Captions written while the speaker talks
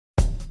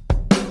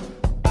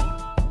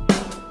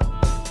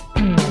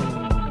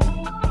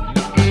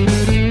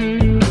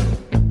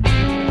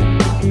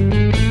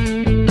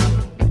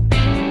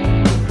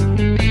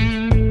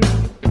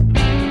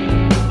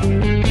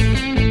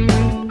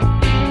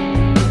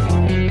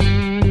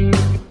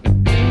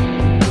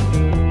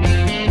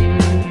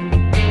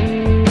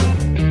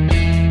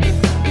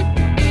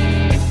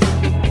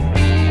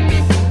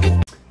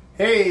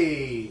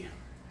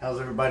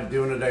everybody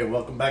doing today?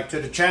 Welcome back to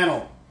the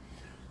channel,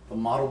 the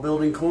model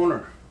building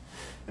corner.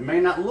 It may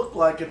not look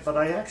like it, but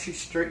I actually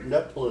straightened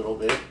up a little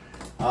bit.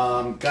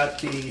 Got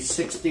the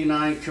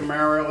 69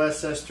 Camaro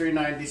SS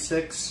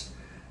 396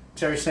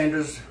 Terry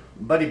Sanders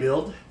buddy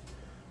build.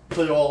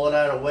 Put all of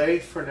that away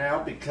for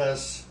now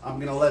because I'm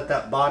going to let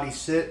that body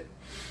sit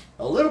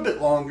a little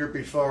bit longer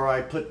before I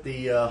put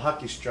the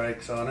hockey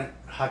stripes on it.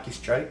 Hockey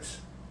stripes?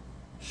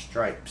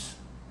 Stripes.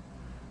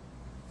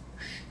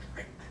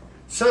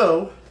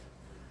 So,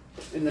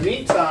 in the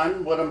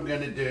meantime, what I'm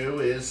going to do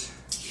is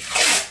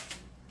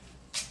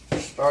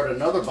start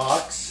another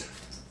box.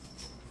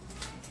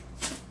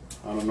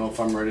 I don't know if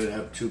I'm ready to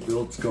have two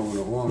builds going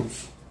at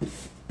once.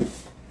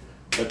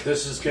 But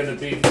this is going to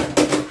be...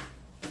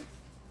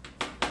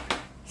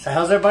 So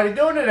how's everybody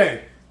doing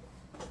today?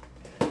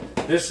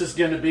 This is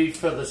going to be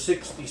for the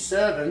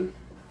 67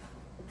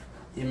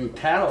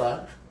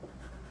 Impala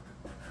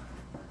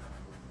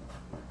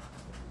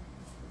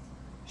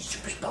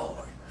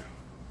Supersport.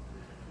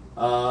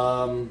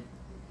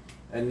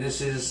 And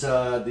this is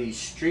the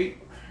street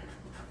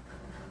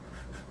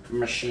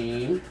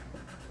machine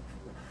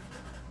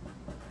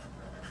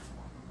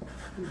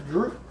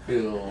group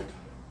build.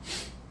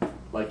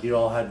 Like you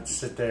all had to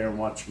sit there and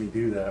watch me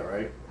do that,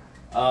 right?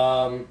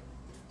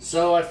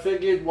 So I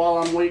figured while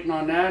I'm waiting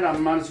on that, I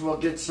might as well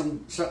get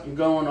something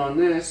going on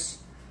this.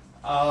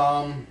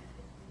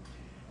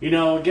 You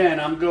know, again,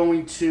 I'm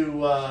going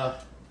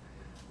to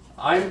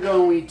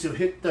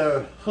hit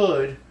the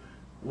hood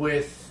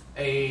with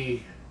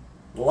a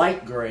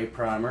light gray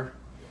primer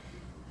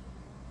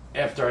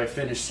after I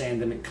finish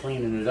sanding and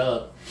cleaning it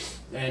up,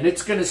 and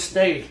it's gonna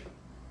stay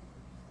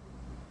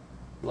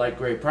light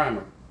gray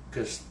primer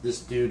because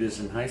this dude is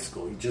in high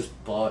school. He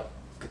just bought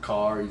the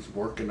car, he's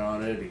working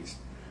on it, he's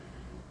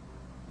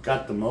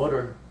got the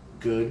motor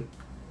good.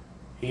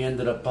 He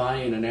ended up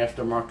buying an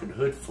aftermarket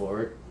hood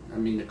for it. I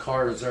mean, the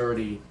car is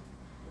already,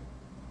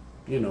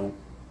 you know,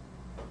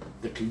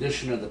 the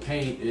condition of the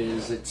paint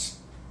is, it's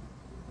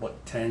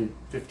what, 10,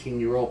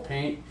 15-year-old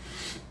paint.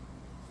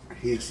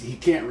 He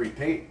can't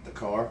repaint the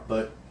car,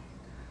 but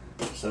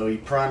so he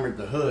primered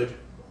the hood.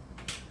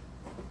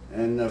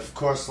 And of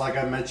course, like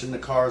I mentioned, the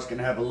car is going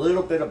to have a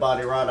little bit of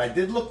body rot. I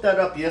did look that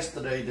up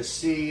yesterday to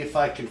see if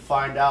I can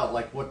find out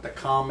like what the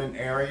common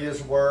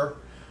areas were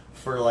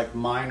for like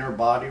minor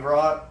body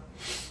rot.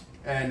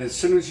 And as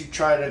soon as you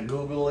try to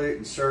Google it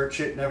and search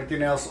it and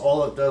everything else,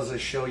 all it does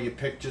is show you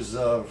pictures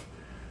of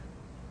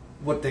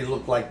what they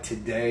look like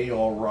today,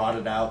 all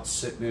rotted out,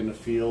 sitting in the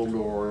field,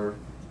 or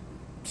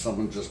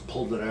someone just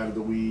pulled it out of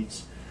the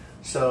weeds.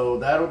 So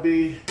that'll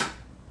be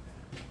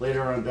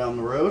later on down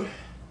the road.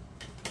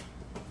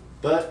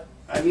 But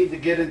I need to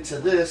get into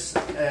this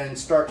and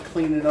start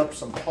cleaning up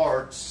some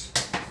parts.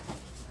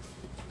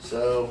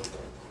 So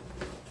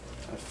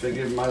I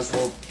figured might as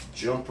well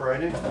jump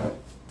right in.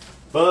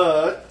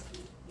 But,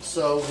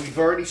 so we've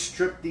already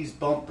stripped these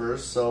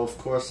bumpers, so of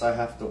course I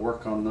have to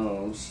work on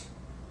those.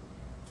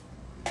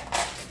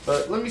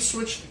 But let me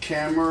switch the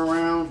camera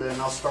around and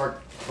I'll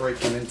start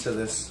breaking into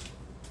this.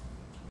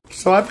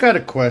 So I've got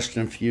a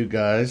question for you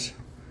guys,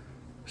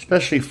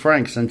 especially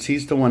Frank, since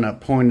he's the one that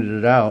pointed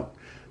it out.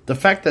 The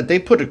fact that they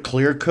put a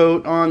clear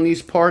coat on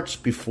these parts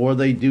before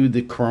they do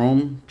the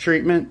chrome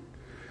treatment.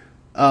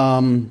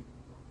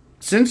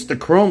 Since the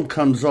chrome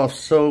comes off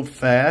so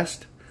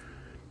fast,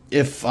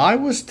 if I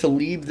was to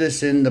leave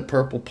this in the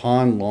purple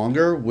pond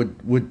longer,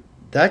 would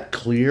that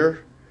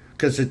clear?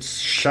 Because it's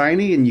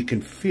shiny and you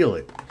can feel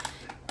it.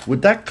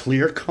 Would that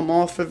clear come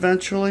off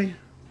eventually?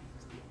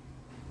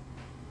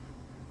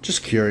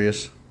 Just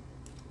curious.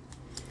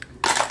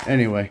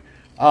 Anyway,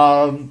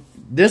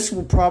 this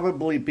will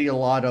probably be a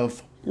lot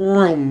of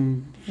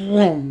vroom,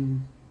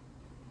 vroom,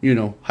 you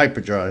know,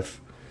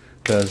 hyperdrive,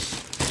 because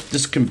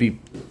this can be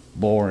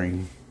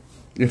boring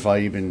if I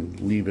even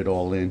leave it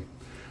all in.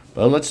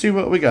 But let's see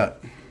what we got.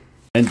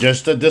 And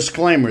just a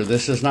disclaimer,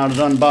 this is not an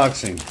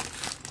unboxing.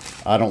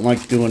 I don't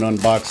like doing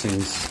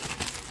unboxings.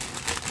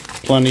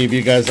 Plenty of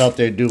you guys out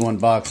there do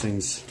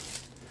unboxings.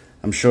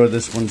 I'm sure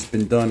this one's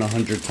been done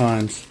 100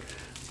 times.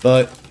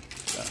 But,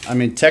 I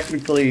mean,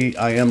 technically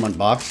I am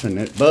unboxing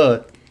it,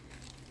 but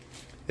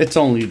it's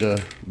only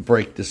to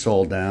break this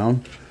all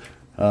down.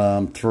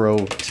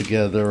 Throw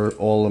together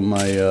all of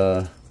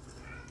my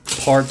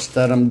parts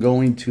that I'm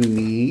going to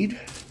need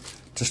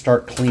to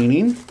start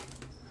cleaning.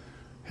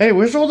 Hey,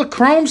 where's all the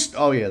chrome?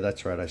 Oh yeah,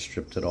 that's right, I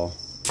stripped it all.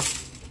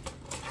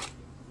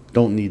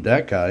 Don't need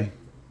that guy.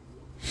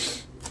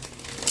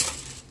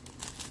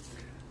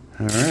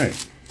 Alright.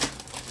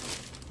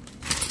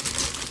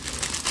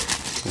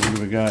 What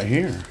do we got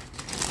here?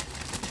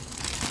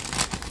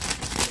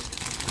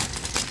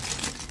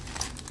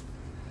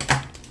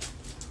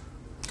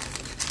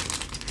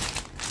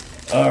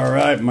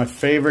 Alright, my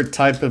favorite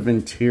type of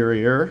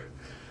interior.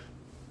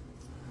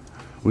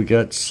 We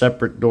got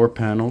separate door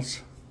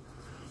panels.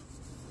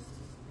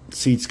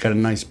 Seat's got a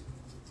nice...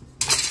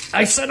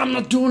 I said I'm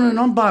not doing an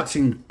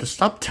unboxing.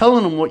 Stop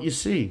telling them what you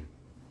see.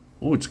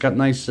 Oh, it's got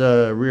nice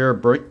rear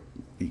brake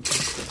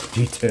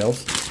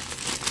details.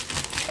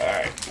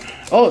 Alright,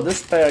 Oh,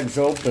 this bag's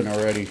open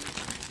already.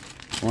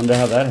 Wonder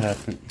how that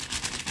happened.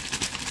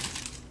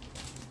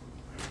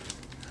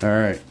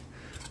 Alright.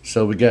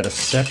 So we got a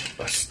set.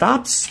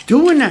 Stop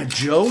doing that,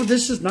 Joe.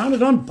 This is not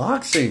an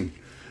unboxing.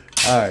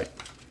 Alright.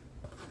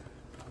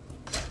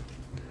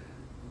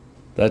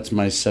 That's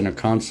my center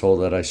console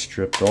that I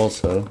stripped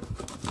also.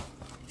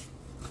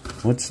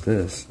 What's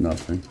this?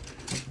 Nothing.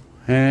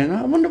 And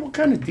I wonder what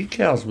kind of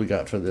decals we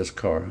got for this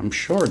car. I'm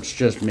sure it's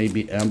just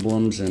maybe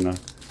emblems and a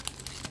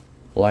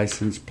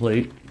license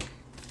plate.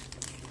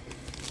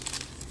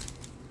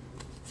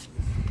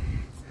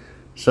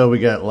 So we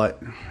got like,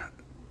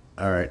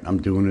 alright,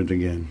 I'm doing it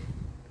again.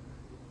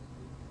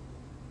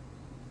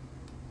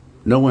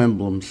 No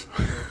emblems.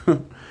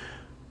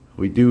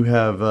 We do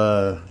have,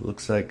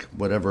 looks like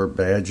whatever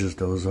badges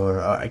those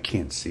are. I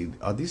can't see.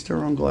 Are these the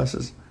wrong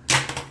glasses?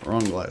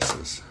 Wrong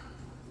glasses.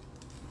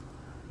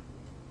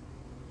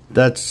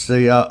 That's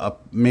the,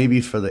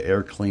 maybe for the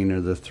air cleaner,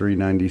 the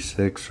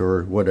 396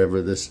 or whatever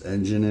this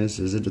engine is.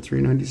 Is it a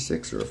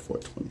 396 or a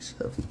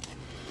 427?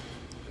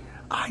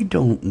 I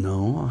don't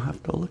know. I'll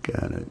have to look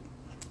at it.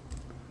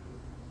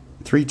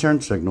 3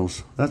 turn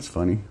signals. That's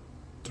funny.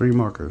 3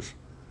 markers.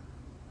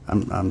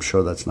 I'm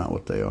sure that's not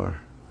what they are.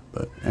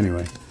 But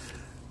anyway,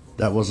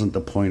 that wasn't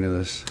the point of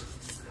this.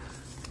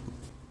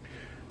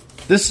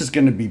 This is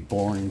going to be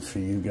boring for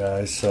you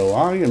guys. So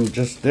I am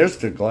just, there's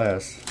the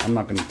glass. I'm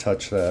not going to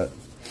touch that.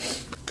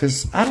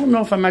 Because I don't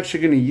know if I'm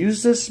actually going to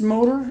use this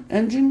motor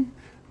engine,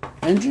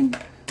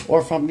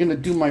 or if I'm going to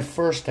do my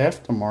first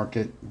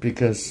aftermarket,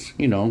 because,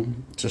 you know,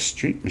 it's a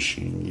street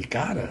machine. You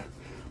got to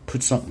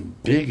put something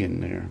big in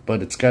there.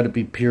 But it's got to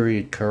be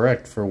period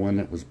correct for when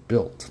it was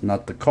built.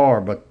 Not the car,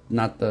 but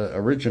not the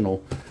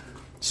original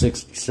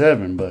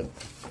 67, but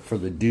for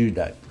the dude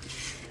that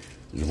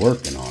is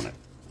working on it.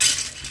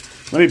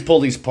 Let me pull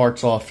these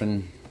parts off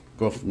and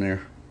go from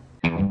there.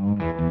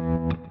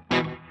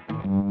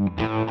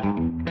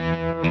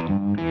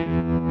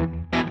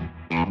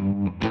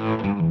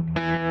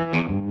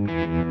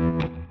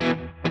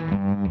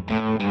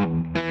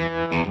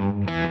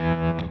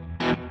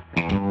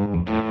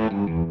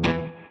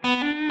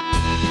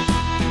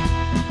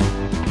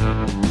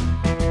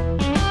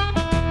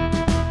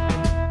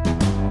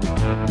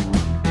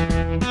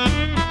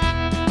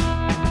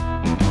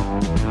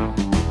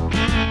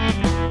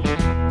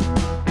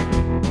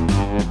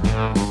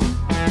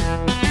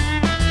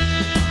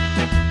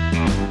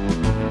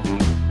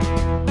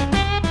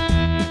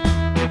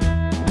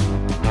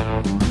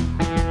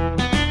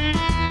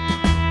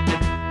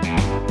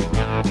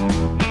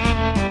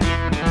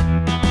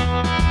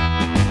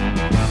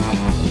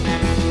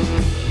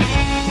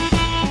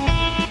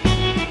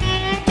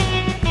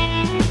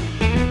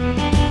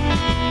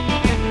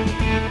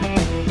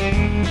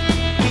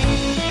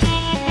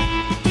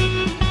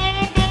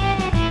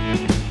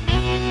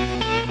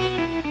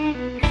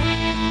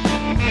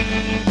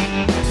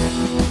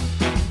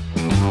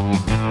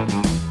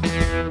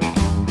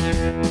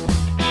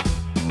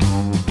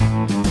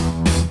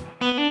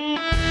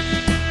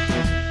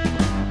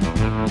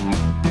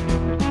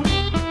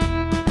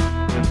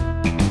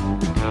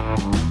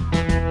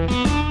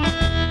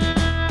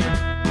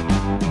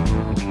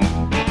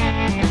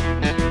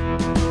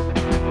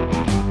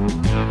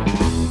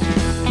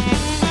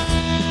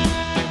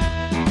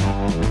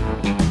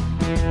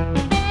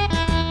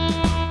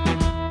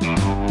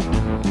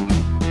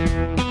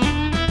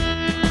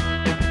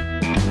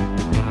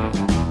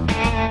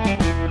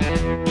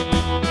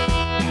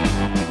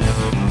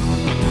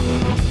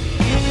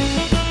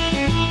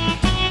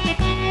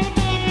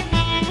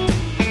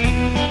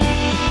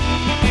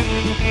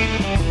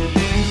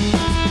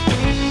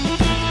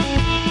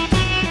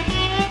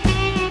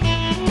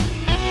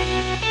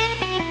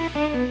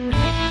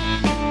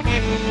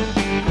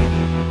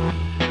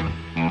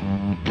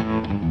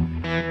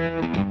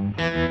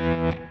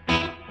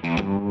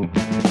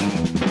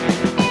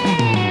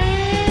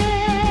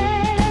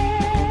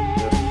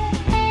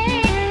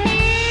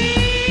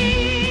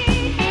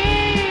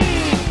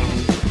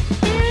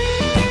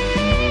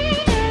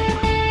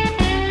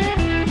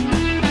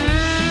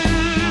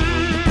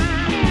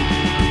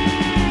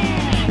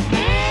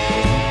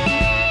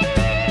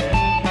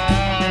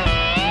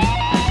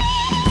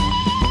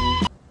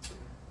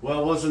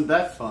 Wasn't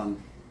that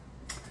fun?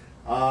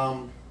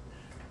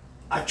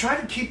 I try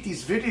to keep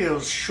these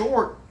videos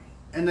short,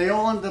 and they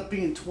all end up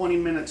being 20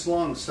 minutes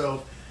long.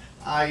 So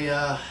I'm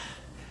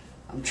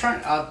going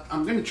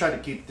to try to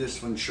keep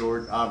this one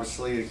short,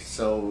 obviously.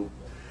 So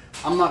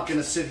I'm not going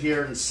to sit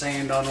here and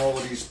sand on all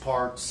of these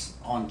parts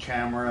on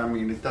camera. I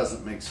mean, it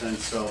doesn't make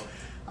sense. So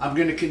I'm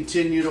going to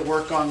continue to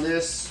work on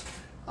this.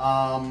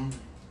 In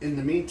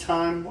the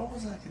meantime, what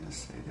was I going to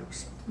say? There was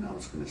something I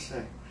was going to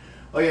say.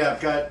 Oh yeah,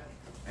 I've got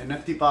an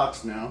empty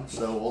box now,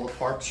 so all the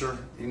parts are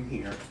in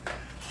here.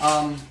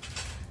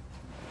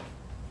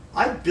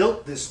 I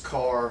built this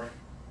car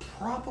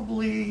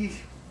probably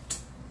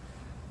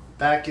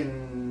back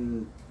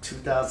in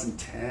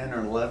 2010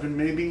 or 11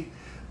 maybe,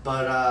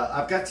 but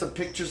I've got some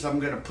pictures I'm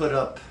going to put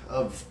up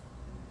of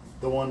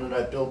the one that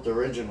I built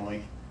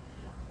originally,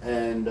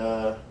 and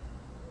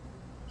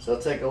So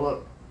take a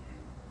look.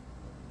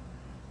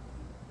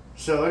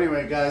 So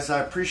anyway, guys,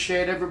 I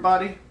appreciate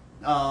everybody.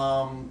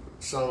 Tomorrow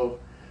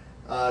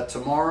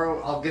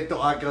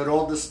I got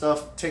all this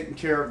stuff taken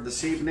care of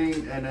this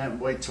evening, and then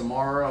wait,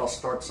 tomorrow I'll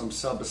start some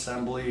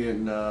sub-assembly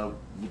and we'll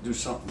do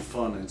something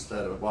fun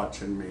instead of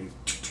watching me.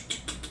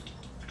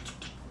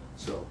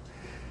 So,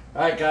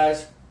 all right,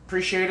 guys,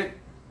 appreciate it.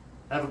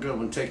 Have a good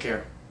one. Take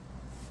care.